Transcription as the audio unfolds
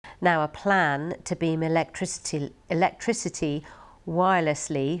Now, a plan to beam electricity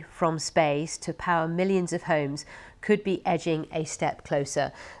wirelessly from space to power millions of homes could be edging a step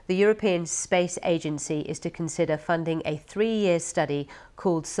closer. The European Space Agency is to consider funding a 3-year study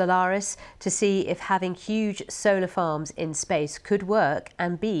called Solaris to see if having huge solar farms in space could work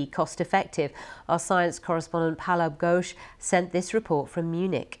and be cost effective. Our science correspondent Palab Ghosh sent this report from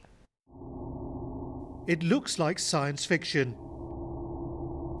Munich. It looks like science fiction.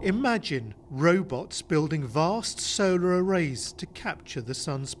 Imagine robots building vast solar arrays to capture the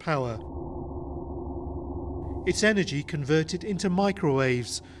sun's power. Its energy converted into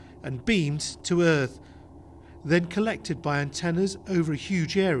microwaves and beamed to Earth, then collected by antennas over a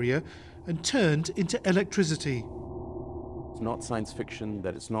huge area and turned into electricity. It's not science fiction,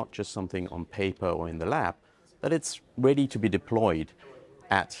 that it's not just something on paper or in the lab, that it's ready to be deployed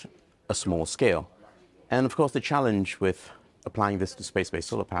at a small scale. And of course the challenge with applying this to space-based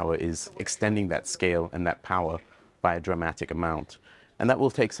solar power is extending that scale and that power by a dramatic amount. And that will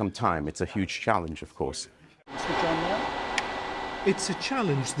take some time. It's a huge challenge, of course. It's a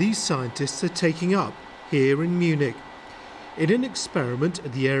challenge these scientists are taking up here in Munich. In an experiment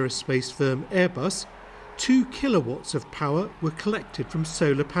at the aerospace firm Airbus, 2 kilowatts of power were collected from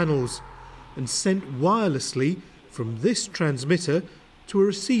solar panels and sent wirelessly from this transmitter to a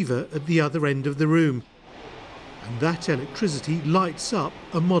receiver at the other end of the room. And that electricity lights up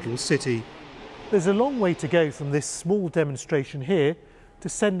a model city. There's a long way to go from this small demonstration here to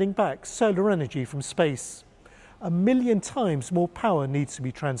sending back solar energy from space. 1 million times more power needs to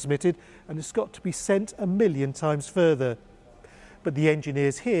be transmitted, and it's got to be sent 1 million times further. But the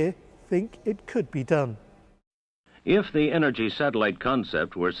engineers here think it could be done. If the energy satellite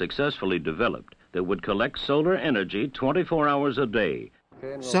concept were successfully developed, that would collect solar energy 24 hours a day.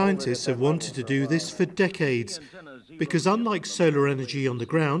 Scientists have wanted to do this for decades, because unlike solar energy on the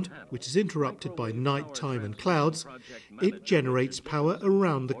ground, which is interrupted by night time and clouds, it generates power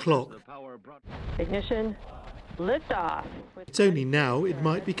around the clock. Ignition, liftoff. It's only now it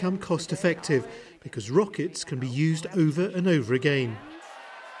might become cost effective, because rockets can be used over and over again.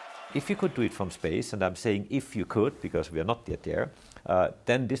 If you could do it from space, and I'm saying if you could, because we are not yet there,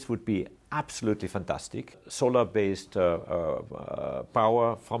 then this would be absolutely fantastic. Solar-based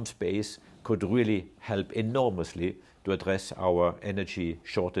power from space could really help enormously to address our energy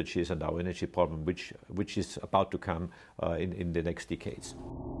shortages and our energy problem, which is about to come in the next decades.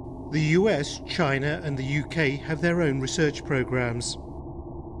 The US, China and the UK have their own research programs.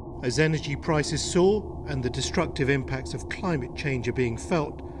 As energy prices soar and the destructive impacts of climate change are being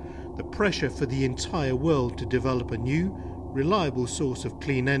felt, the pressure for the entire world to develop a new, reliable source of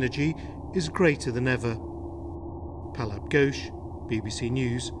clean energy is greater than ever. Palab Ghosh, BBC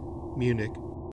News, Munich.